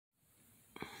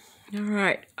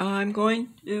Alright, I'm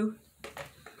going to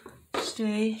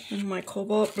stay in my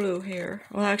cobalt blue here.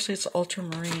 Well, actually, it's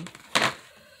ultramarine.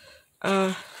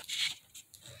 And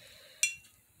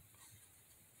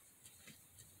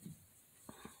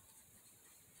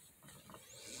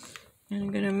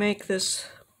I'm going to make this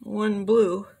one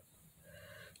blue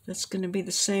that's going to be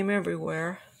the same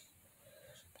everywhere.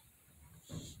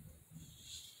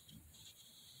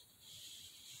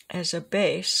 As a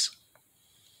base.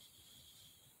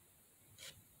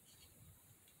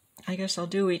 I guess I'll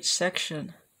do each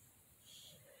section.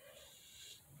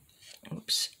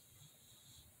 Oops.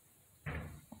 To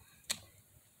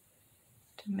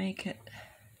make it.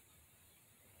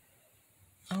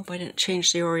 I hope I didn't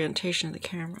change the orientation of the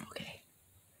camera. Okay.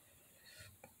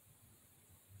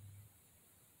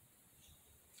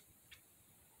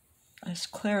 As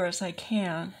clear as I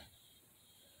can.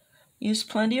 Use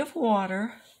plenty of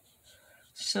water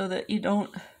so that you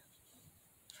don't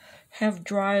have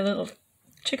dry little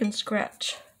chicken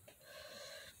scratch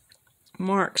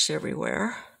marks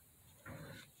everywhere.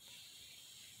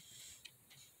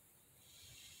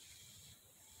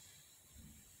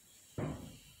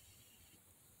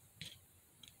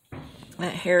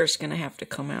 That hair is going to have to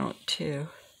come out too.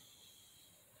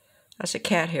 That's a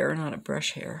cat hair, not a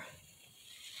brush hair.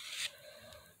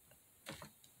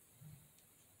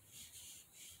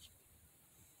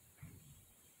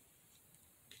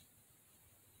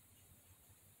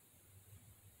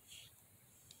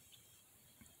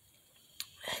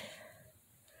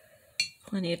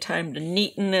 Plenty of time to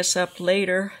neaten this up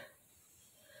later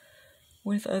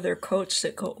with other coats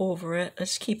that go over it.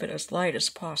 Let's keep it as light as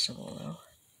possible, though.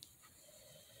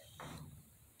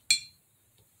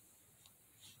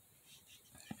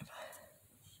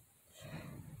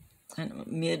 Kind of a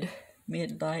mid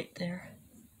light there.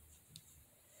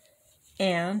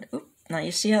 And, oop, now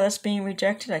you see how that's being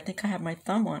rejected? I think I have my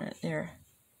thumb on it there.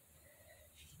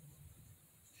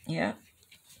 Yeah,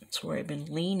 that's where I've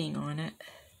been leaning on it.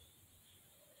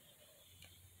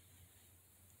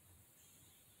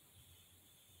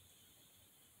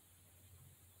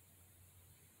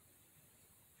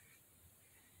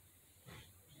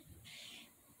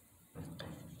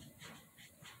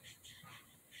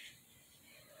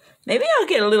 Maybe I'll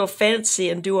get a little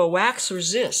fancy and do a wax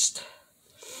resist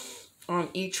on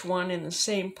each one in the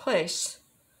same place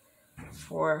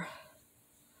for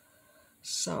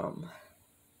some,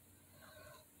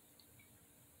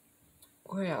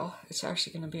 well, it's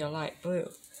actually going to be a light blue.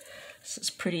 This is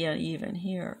pretty uneven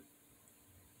here.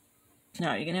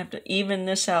 Now you're going to have to even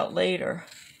this out later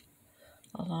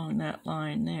along that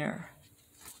line there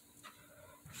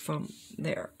from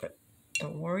there, but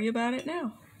don't worry about it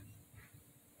now.